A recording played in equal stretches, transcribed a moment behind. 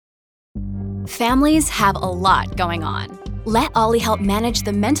Families have a lot going on. Let Ollie help manage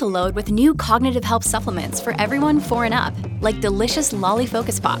the mental load with new cognitive help supplements for everyone 4 and up, like delicious Lolly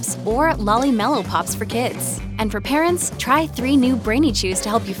Focus Pops or Lolly Mellow Pops for kids. And for parents, try 3 new Brainy Chews to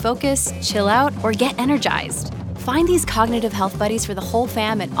help you focus, chill out, or get energized. Find these cognitive health buddies for the whole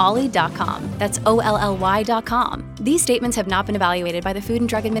fam at ollie.com. That's OLLY.com. These statements have not been evaluated by the Food and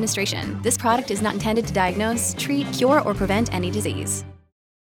Drug Administration. This product is not intended to diagnose, treat, cure, or prevent any disease.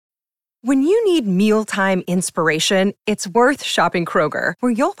 When you need mealtime inspiration, it's worth shopping Kroger,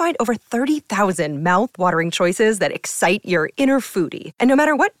 where you'll find over 30,000 mouth-watering choices that excite your inner foodie. And no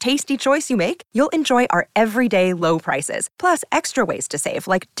matter what tasty choice you make, you'll enjoy our everyday low prices, plus extra ways to save,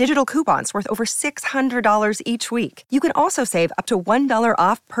 like digital coupons worth over $600 each week. You can also save up to $1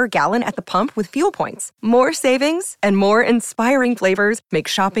 off per gallon at the pump with fuel points. More savings and more inspiring flavors make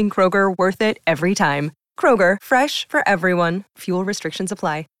shopping Kroger worth it every time. Kroger, fresh for everyone. Fuel restrictions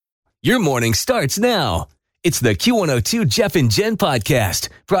apply. Your morning starts now. It's the Q102 Jeff and Jen podcast,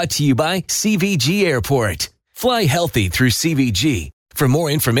 brought to you by CVG Airport. Fly healthy through CVG. For more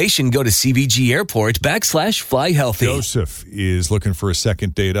information, go to CVG Airport /fly healthy. Joseph is looking for a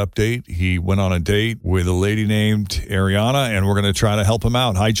second date update. He went on a date with a lady named Ariana, and we're going to try to help him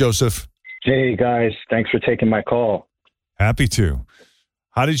out. Hi, Joseph. Hey, guys. Thanks for taking my call. Happy to.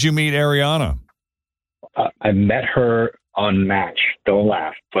 How did you meet Ariana? I met her on Match. Don't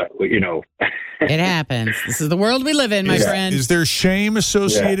laugh, but It happens. This is the world we live in, my friend. Is there shame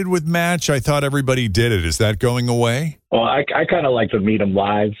associated with Match? I thought everybody did it. Is that going away? Well, I kind of like to meet them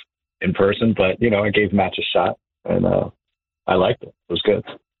live in person, but I gave Match a shot, and I liked it. It was good.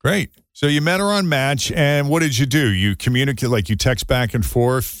 Great. So you met her on Match, and what did you do? You communicate, like you text back and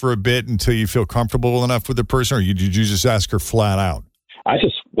forth for a bit until you feel comfortable enough with the person, or did you just ask her flat out? I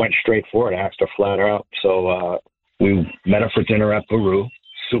just went straight for it. I asked her flat out. So we met her for dinner at Baru,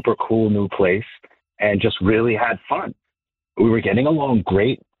 super cool new place, and just really had fun. We were getting along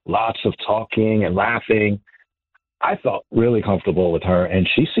great, lots of talking and laughing. I felt really comfortable with her, and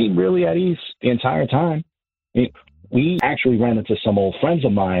she seemed really at ease the entire time. We actually ran into some old friends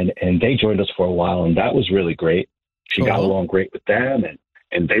of mine, and they joined us for a while, and that was really great. She got along great with them,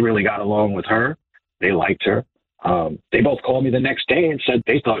 and they really got along with her. They liked her. They both called me the next day and said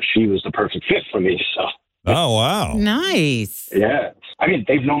they thought she was the perfect fit for me. So. Oh, wow. Nice. Yeah. I mean,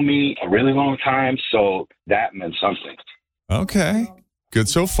 they've known me a really long time, so that meant something. Okay. Good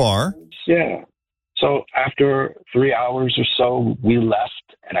so far. Yeah. So after 3 hours or so, we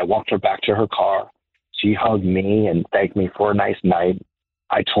left, and I walked her back to her car. She hugged me and thanked me for a nice night.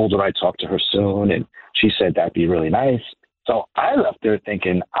 I told her I'd talk to her soon, and she said that'd be really nice. So I left there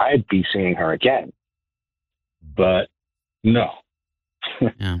thinking I'd be seeing her again. But no,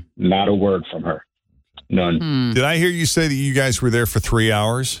 not a word from her. None. Did I hear you say that you guys were there for 3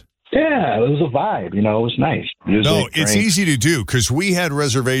 hours? Yeah, it was a vibe. It was nice. Music, it's easy to do because we had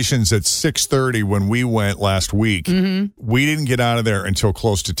reservations at 6:30 when we went last week. Mm-hmm. We didn't get out of there until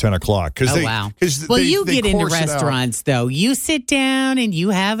close to 10 o'clock. Wow. Well, you get into restaurants, though. You sit down and you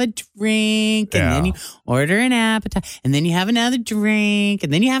have a drink, and then you order an appetizer, and then you have another drink,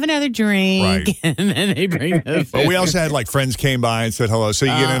 and then you have another drink, and then they bring the food. But we also had friends came by and said hello, so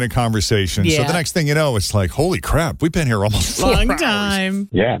you get in a conversation. Yeah. So the next thing you know, it's like, holy crap, we've been here almost 4 long hours. time.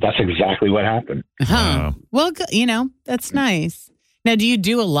 Yeah, that's exactly what happened. Huh. Well, that's nice. Now, do you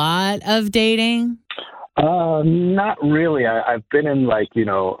do a lot of dating? Not really. I've been in a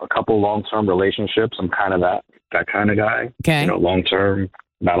couple long-term relationships. I'm kind of that kind of guy. Okay. Long-term,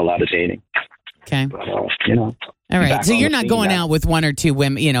 not a lot of dating. Okay. But, all right. So you're not going out with 1 or 2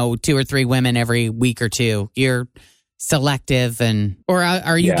 women, 2 or 3 women every week or two. You're selective, or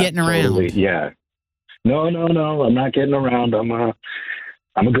are you getting around? Totally. Yeah. No. I'm not getting around.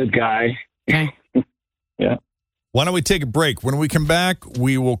 I'm a good guy. Okay. Yeah. Why don't we take a break? When we come back,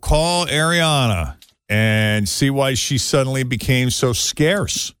 we will call Ariana and see why she suddenly became so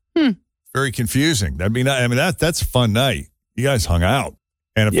scarce. Very confusing. That's a fun night. You guys hung out.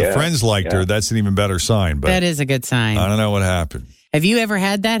 And if the friends liked her, that's an even better sign. But that is a good sign. I don't know what happened. Have you ever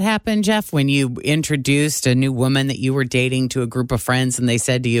had that happen, Jeff, when you introduced a new woman that you were dating to a group of friends and they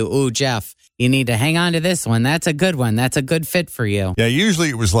said to you, "Oh, Jeff, you need to hang on to this one. That's a good one. That's a good fit for you." Yeah, usually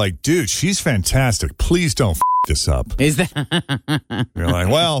it was like, dude, she's fantastic. Please don't this up. Is that? You're like,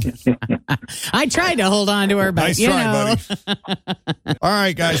 well. I tried to hold on to her, but nice try, buddy. All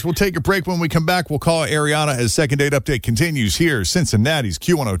right, guys, we'll take a break. When we come back, we'll call Ariana as Second Date Update continues here, Cincinnati's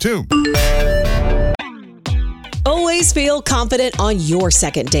Q102. Always feel confident on your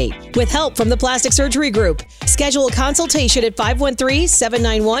second date. With help from the Plastic Surgery Group. Schedule a consultation at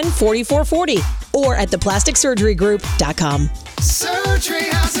 513-791-4440 or at theplasticsurgerygroup.com. Surgery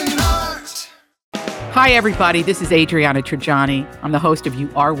has an art. Hi, everybody. This is Adriana Trajani. I'm the host of You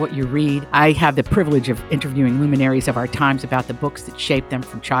Are What You Read. I have the privilege of interviewing luminaries of our times about the books that shaped them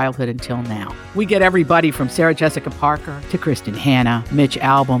from childhood until now. We get everybody from Sarah Jessica Parker to Kristen Hanna, Mitch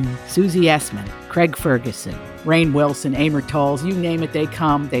Albom, Susie Essman, Craig Ferguson, Rainn Wilson, Amor Tolls, you name it, they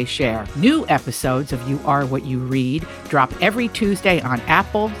come, they share. New episodes of You Are What You Read drop every Tuesday on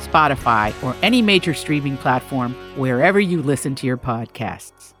Apple, Spotify, or any major streaming platform wherever you listen to your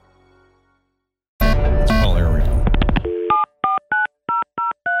podcasts. Let's call Ariana.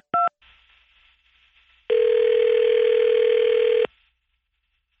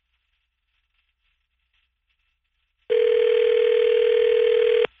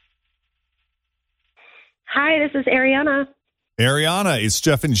 Hi, this is Ariana. Ariana, it's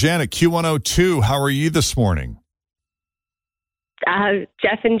Jeff and Jen at Q102. How are you this morning?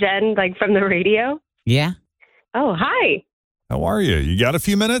 Jeff and Jen, like from the radio? Yeah. Oh, hi. How are you? You got a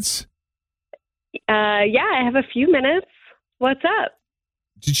few minutes? Yeah, I have a few minutes. What's up?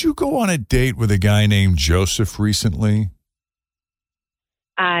 Did you go on a date with a guy named Joseph recently?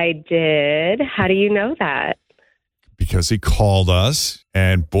 I did. How do you know that? Because he called us,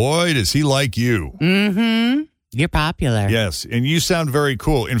 and boy, does he like you. Mm-hmm. You're popular. Yes, and you sound very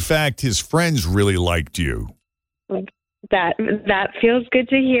cool. In fact, his friends really liked you. That feels good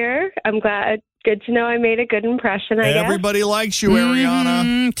to hear. I'm glad. Good to know I made a good impression, I guess. Everybody likes you, Ariana.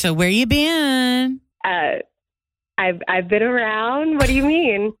 Mm-hmm. So where you been? I've been around. What do you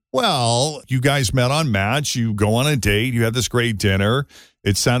mean? Well, you guys met on Match. You go on a date. You had this great dinner.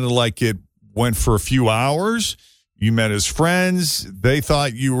 It sounded like it went for a few hours. You met his friends. They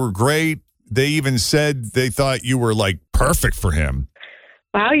thought you were great. They even said they thought you were like perfect for him.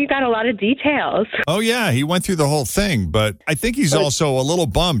 Wow, you got a lot of details. Oh, yeah. He went through the whole thing. But I think he's also a little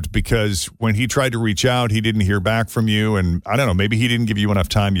bummed because when he tried to reach out, he didn't hear back from you. And I don't know, maybe he didn't give you enough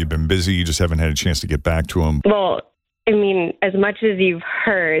time. You've been busy. You just haven't had a chance to get back to him. Well, I mean, as much as you've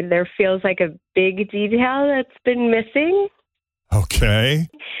heard, there feels like a big detail that's been missing. Okay.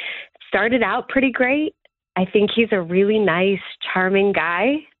 Started out pretty great. I think he's a really nice, charming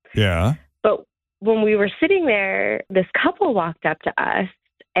guy. Yeah. But when we were sitting there, this couple walked up to us,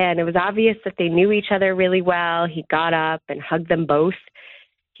 and it was obvious that they knew each other really well. He got up and hugged them both.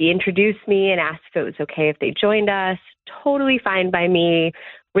 He introduced me and asked if it was okay if they joined us. Totally fine by me.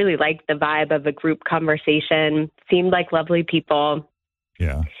 Really liked the vibe of a group conversation. Seemed like lovely people.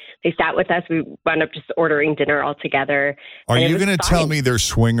 Yeah. They sat with us. We wound up just ordering dinner all together. Are you going to tell me they're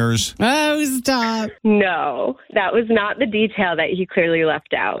swingers? Oh, stop. No, that was not the detail that he clearly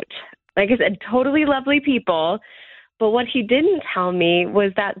left out. Like I said, totally lovely people. But what he didn't tell me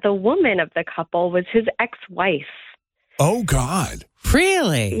was that the woman of the couple was his ex-wife. Oh, God.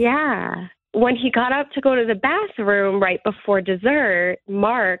 Really? Yeah. When he got up to go to the bathroom right before dessert,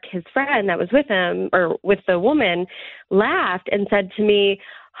 Mark, his friend that was with him, or with the woman, laughed and said to me,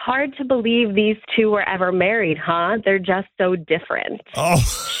 "Hard to believe these two were ever married, huh? They're just so different." Oh.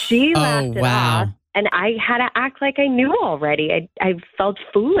 She laughed it off, and I had to act like I knew already. I felt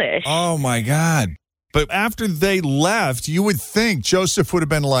foolish. Oh, my God. But after they left, you would think Joseph would have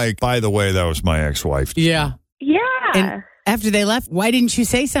been like, by the way, that was my ex-wife. Yeah. Yeah. And after they left, why didn't you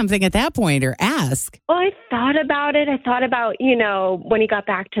say something at that point or ask? Well, I thought about it. I thought about, when he got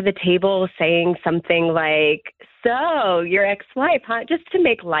back to the table saying something like, "So, your ex-wife, huh?" Just to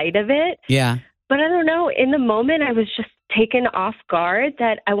make light of it. Yeah. But I don't know. In the moment, I was just taken off guard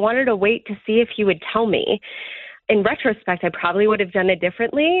that I wanted to wait to see if he would tell me. In retrospect, I probably would have done it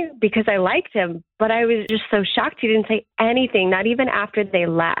differently because I liked him, but I was just so shocked he didn't say anything, not even after they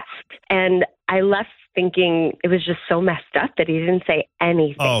left. And I left thinking it was just so messed up that he didn't say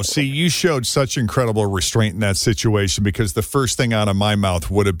anything. Oh, see, you showed such incredible restraint in that situation because the first thing out of my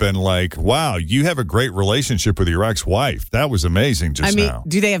mouth would have been like, wow, you have a great relationship with your ex-wife. That was amazing just now.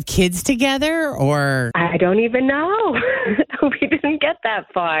 Do they have kids together or? I don't even know. We didn't get that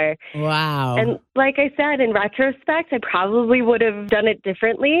far. Wow. And like I said, in retrospect, I probably would have done it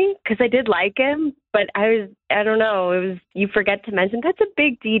differently because I did like him, but I don't know, you forget to mention that's a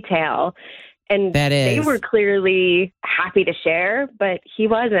big detail. And that is. They were clearly happy to share, but he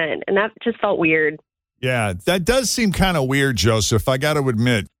wasn't. And that just felt weird. Yeah, that does seem kind of weird, Joseph. I got to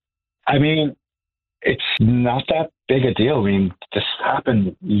admit. I mean, it's not that big a deal. I mean, this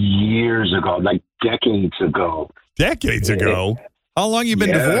happened years ago, like decades ago. Decades ago? How long you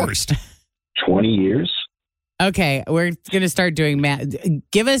been divorced? 20 years. Okay, we're going to start doing math.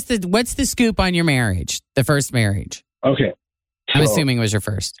 Give us what's the scoop on your marriage, the first marriage? Okay. I'm assuming it was your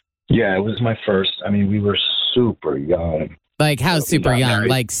first. Yeah, it was my first. I mean, we were super young. Like how super young? Married.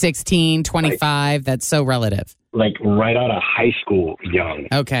 Like 16, 25? That's so relative. Like right out of high school young.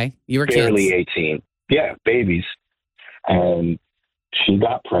 Okay. You were barely kids. 18. babies. And she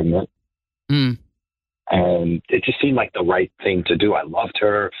got pregnant. Mm. And it just seemed like the right thing to do. I loved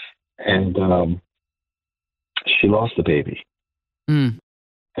her. And she lost the baby. Mm.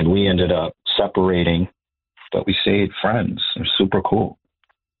 And we ended up separating, but we stayed friends. It was super cool.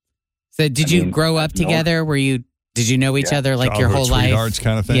 So did you grow up together? Did you know each other like your whole life? Sweethearts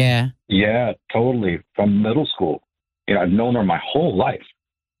kind of thing? Yeah. Yeah, totally. From middle school. I've known her my whole life.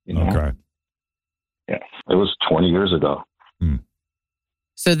 Okay. Yeah. It was 20 years ago. Hmm.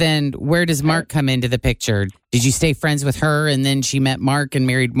 So then where does Mark come into the picture? Did you stay friends with her and then she met Mark and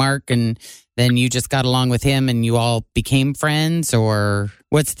married Mark and then you just got along with him and you all became friends, or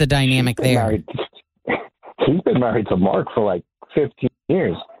what's the dynamic there? She's been married to Mark for like 15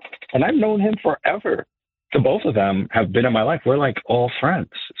 years. And I've known him forever. The both of them have been in my life. We're like all friends.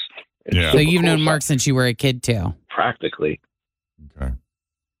 So you've known Mark since you were a kid too? Practically. Okay.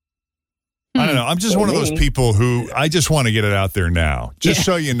 I don't know. I'm just one of those people who I just want to get it out there now. Just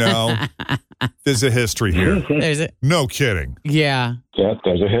so you know, there's a history here. No kidding. Yeah. Yeah,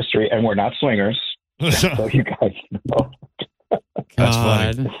 there's a history. And we're not swingers. So you guys know. That's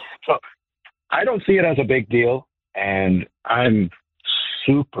funny. So I don't see it as a big deal. And I'm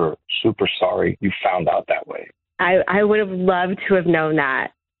super, super sorry you found out that way. I would have loved to have known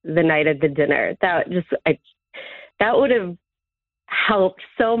that the night of the dinner. That would have helped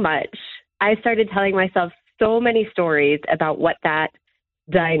so much. I started telling myself so many stories about what that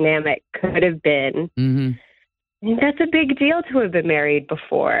dynamic could have been. Mm-hmm. That's a big deal to have been married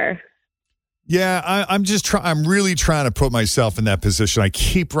before. Yeah, I'm really trying to put myself in that position. I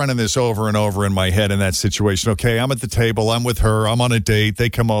keep running this over and over in my head in that situation. Okay, I'm at the table. I'm with her. I'm on a date. They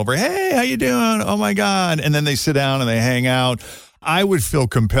come over. Hey, how you doing? Oh, my God. And then they sit down and they hang out. I would feel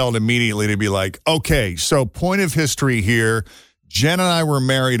compelled immediately to be like, okay, so point of history here. Jen and I were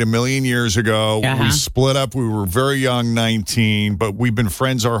married 1,000,000 years ago. Uh-huh. We split up. We were very young, 19, but we've been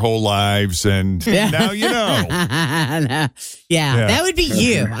friends our whole lives. And now you know. Yeah, that would be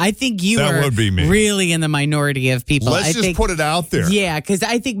you. I think you that are would be me. Really in the minority of people. Let's just put it out there. Yeah, because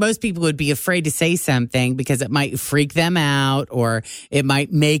I think most people would be afraid to say something because it might freak them out or it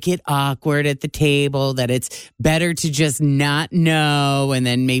might make it awkward at the table, that it's better to just not know and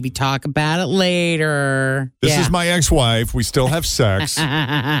then maybe talk about it later. This is my ex-wife. We still have sex.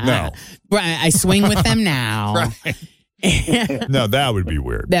 No. I swing with them now. Right. No, that would be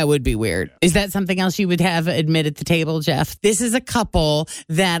weird. That would be weird. Is that something else you would have admit at the table, Jeff? This is a couple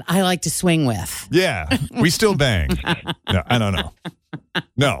that I like to swing with. Yeah. We still bang. No, I don't know.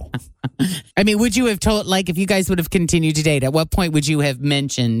 No. I mean, would you have told, like, if you guys would have continued to date, at what point would you have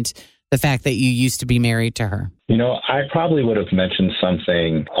mentioned the fact that you used to be married to her? I probably would have mentioned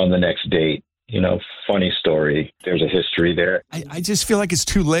something on the next date. Funny story. There's a history there. I just feel like it's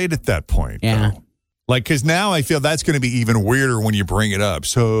too late at that point. Yeah. Though. Like, because now I feel that's going to be even weirder when you bring it up.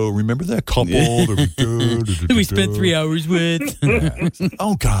 So remember that couple that we spent 3 hours with? Yeah.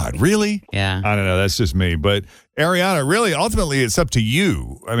 Oh, God, really? Yeah. I don't know. That's just me. But Ariana, really, ultimately, it's up to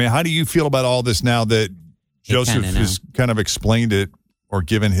you. I mean, how do you feel about all this now that Joseph has kind of explained it or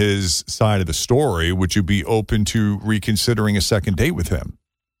given his side of the story? Would you be open to reconsidering a second date with him?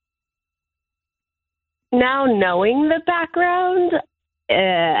 Now knowing the background,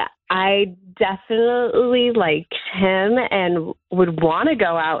 I definitely liked him and would want to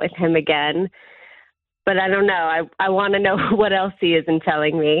go out with him again. But I don't know. I want to know what else he isn't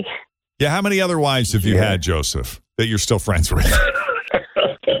telling me. Yeah, how many other wives have you had, Joseph, that you're still friends with?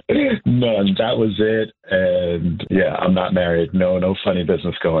 None. That was it. And yeah, I'm not married. No funny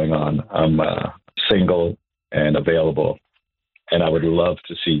business going on. I'm single and available. And I would love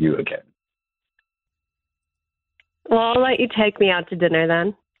to see you again. Well, I'll let you take me out to dinner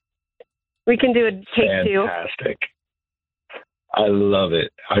then. We can do a take two. Fantastic. I love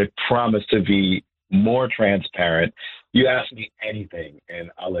it. I promise to be more transparent. You ask me anything,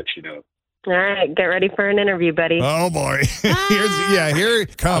 and I'll let you know. All right, get ready for an interview, buddy. Oh, boy. Here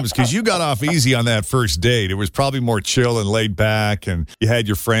it comes, because you got off easy on that first date. It was probably more chill and laid back, and you had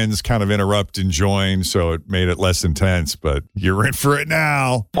your friends kind of interrupt and join, so it made it less intense, but you're in for it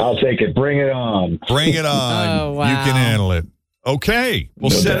now. I'll take it. Bring it on. Bring it on. Oh, wow. You can handle it. Okay, we'll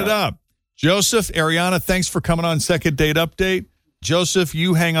set it up. Joseph, Ariana, thanks for coming on Second Date Update. Joseph,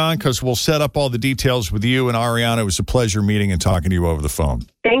 you hang on because we'll set up all the details with you and Ariana. It was a pleasure meeting and talking to you over the phone.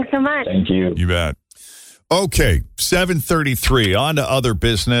 Thanks so much. Thank you. You bet. Okay, 7:33. On to other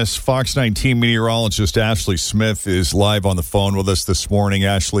business. Fox 19 meteorologist Ashley Smith is live on the phone with us this morning.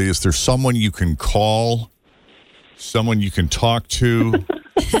 Ashley, is there someone you can call? Someone you can talk to?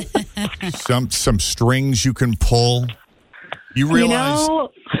 some strings you can pull? You realize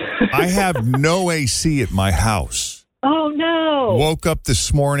I have no AC at my house. Oh, no. Woke up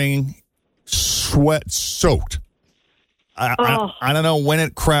this morning, sweat soaked. I don't know when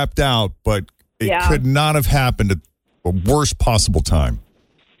it crapped out, but it could not have happened at the worst possible time.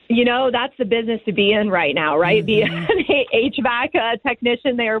 You know, that's the business to be in right now, right? Be an HVAC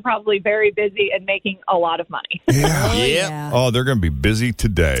technician. They are probably very busy and making a lot of money. Yeah. Oh, they're going to be busy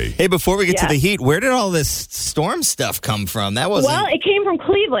today. Hey, before we get to the heat, where did all this storm stuff come from? That wasn't... Well, it came from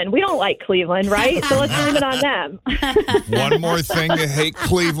Cleveland. We don't like Cleveland, right? So let's blame it on them. One more thing to hate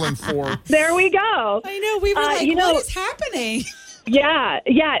Cleveland for. There we go. I know. We were like, what is happening? Yeah.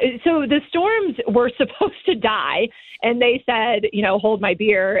 So the storms were supposed to die, and they said, hold my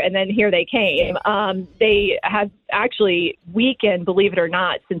beer, and then here they came. They have actually weakened, believe it or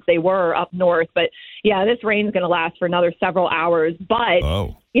not, since they were up north. But, this rain's going to last for another several hours. But,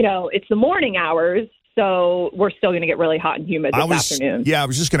 it's the morning hours, so we're still going to get really hot and humid this afternoon. Yeah, I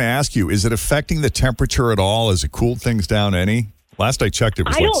was just going to ask you, is it affecting the temperature at all? Has it cooled things down any? Last I checked, it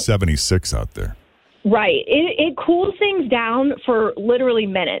was like 76 out there. Right. It cools things down for literally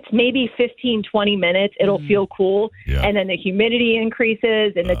minutes, maybe 15, 20 minutes. It'll feel cool. Yeah. And then the humidity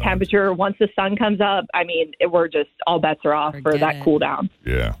increases and the temperature, once the sun comes up, we're just, all bets are off for that cool down.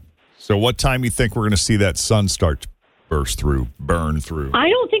 Yeah. So what time you think we're going to see that sun start to burn through? I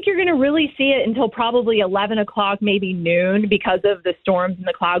don't think you're going to really see it until probably 11 o'clock, maybe noon, because of the storms and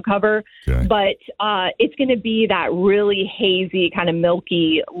the cloud cover. Okay. But it's going to be that really hazy, kind of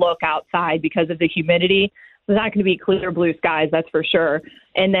milky look outside because of the humidity. It's not going to be clear blue skies, that's for sure.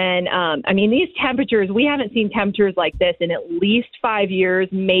 And then, these temperatures, we haven't seen temperatures like this in at least 5 years,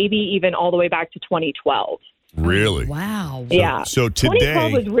 maybe even all the way back to 2012. Really? Wow. So today...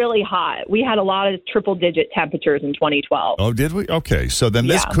 2012 was really hot. We had a lot of triple-digit temperatures in 2012. Oh, did we? Okay. So then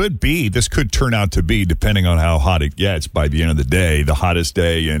this could turn out to be, depending on how hot it gets, by the end of the day, the hottest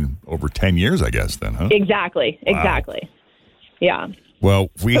day in over 10 years, I guess, then, huh? Exactly. Yeah. Well,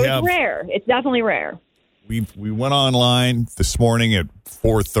 it's rare. It's definitely rare. We went online this morning at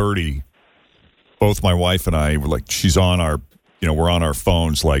 4:30. Both my wife and I were like, she's on our... we're on our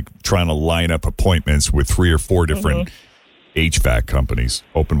phones, like trying to line up appointments with 3 or 4 different HVAC companies,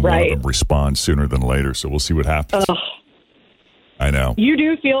 hoping one of them responds sooner than later. So we'll see what happens. I know. You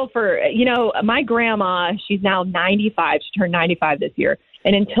do feel for, my grandma, she's now 95. She turned 95 this year.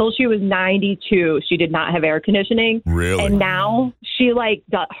 And until she was 92, she did not have air conditioning. Really? And now she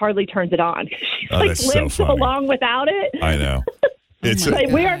hardly turns it on. She lives so along without it. I know.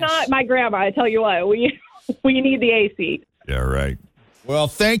 We are not my grandma. I tell you what, we need the AC. Yeah, right. Well,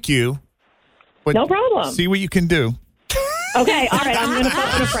 thank you. But no problem. See what you can do. Okay, all right. I'm going to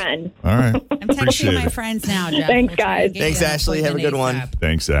phone a friend. All right. I'm texting my friends now, Jeff. Thanks, guys. Thanks, Ashley. Have a good one.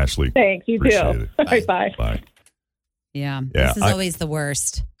 Thanks, Ashley. Thanks. You too. All right, bye. Bye. Yeah. This is always the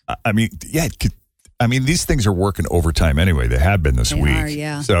worst. These things are working overtime anyway. They have been this week.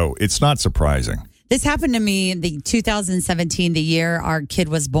 Yeah. So it's not surprising. This happened to me in the 2017, the year our kid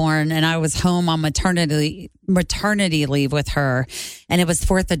was born, and I was home on maternity leave with her, and it was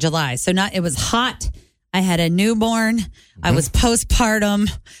 4th of July. So it was hot. I had a newborn. I was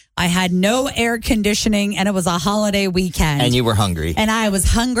postpartum. I had no air conditioning, and it was a holiday weekend. And you were hungry. And I was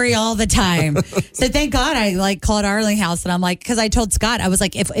hungry all the time. So thank God I called Arling House, and I'm like, because I told Scott, I was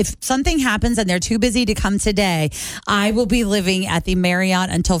like, if something happens and they're too busy to come today, I will be living at the Marriott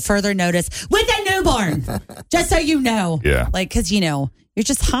until further notice with a newborn. Just so you know. Yeah. Because, you're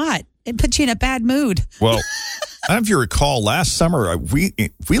just hot. It puts you in a bad mood. Well, I don't know if you recall, last summer, we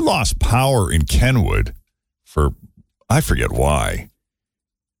lost power in Kenwood for, I forget why.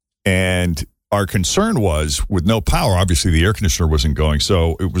 And our concern was, with no power, obviously the air conditioner wasn't going.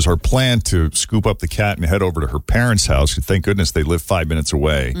 So it was our plan to scoop up the cat and head over to her parents' house. Thank goodness they live 5 minutes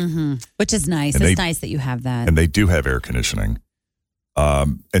away. Mm-hmm. Which is nice. It's nice that you have that. And they do have air conditioning.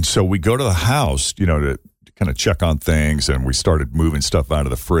 And so we go to the house, to kind of check on things. And we started moving stuff out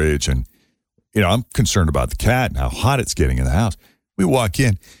of the fridge. And, I'm concerned about the cat and how hot it's getting in the house. We walk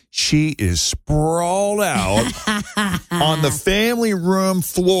in. She is sprawled out on the family room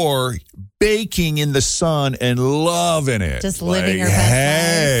floor, baking in the sun and loving it. Just living her best life.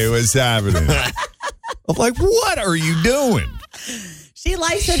 Hey, what's happening? I'm like, what are you doing? She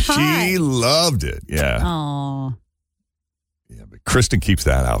likes it hot. She loved it. Yeah. Oh. Yeah, but Kristen keeps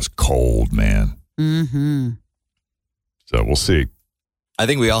that house cold, man. Mm-hmm. So we'll see. I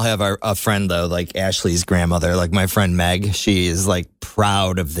think we all have a friend, though, like Ashley's grandmother, like my friend Meg. She is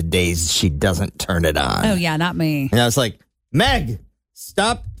proud of the days she doesn't turn it on. Oh, yeah, not me. And I was like, Meg,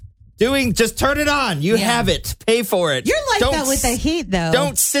 stop Just turn it on. You have it. Pay for it. You're like that with the heat, though.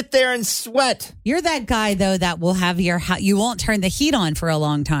 Don't sit there and sweat. You're that guy, though, that will have you won't turn the heat on for a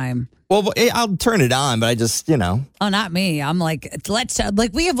long time. Well, I'll turn it on, but I just, Oh, not me. I'm like,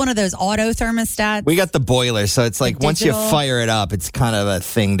 we have one of those auto thermostats. We got the boiler, so it's like once you fire it up, it's kind of a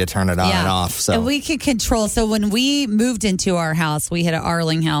thing to turn it on and off. So and we can control. So when we moved into our house, we had an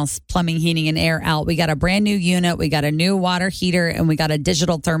Arling house, plumbing, heating, and air out. We got a brand new unit. We got a new water heater, and we got a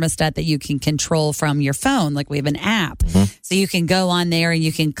digital thermostat that you can control from your phone. Like we have an app. So you can go on there and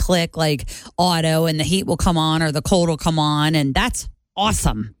you can click like auto, and the heat will come on or the cold will come on, and that's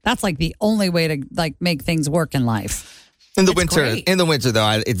awesome. That's like the only way to like make things work in life. In the winter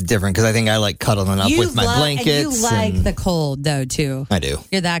though, it's different because I think I like cuddling up with my blankets. And you like the cold though too. I do.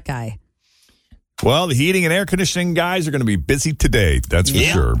 You're that guy. Well, the heating and air conditioning guys are going to be busy today. That's for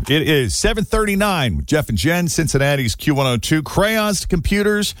sure. It is 7:39 with Jeff and Jen, Cincinnati's Q102. Crayons to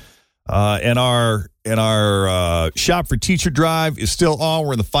computers. And our Shop for Teacher drive is still on.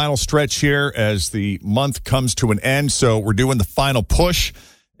 We're in the final stretch here as the month comes to an end. So we're doing the final push,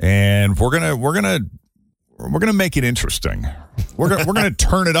 and we're gonna make it interesting. We're gonna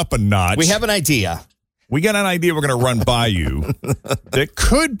turn it up a notch. We have an idea. We got an idea we're gonna run by you that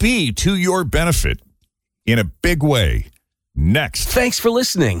could be to your benefit in a big way. Next. Thanks for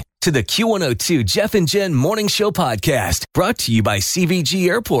listening to the Q102 Jeff and Jen Morning Show podcast, brought to you by CVG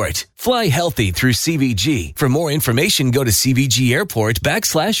Airport. Fly healthy through CVG. For more information, go to CVG Airport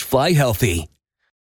 /fly healthy.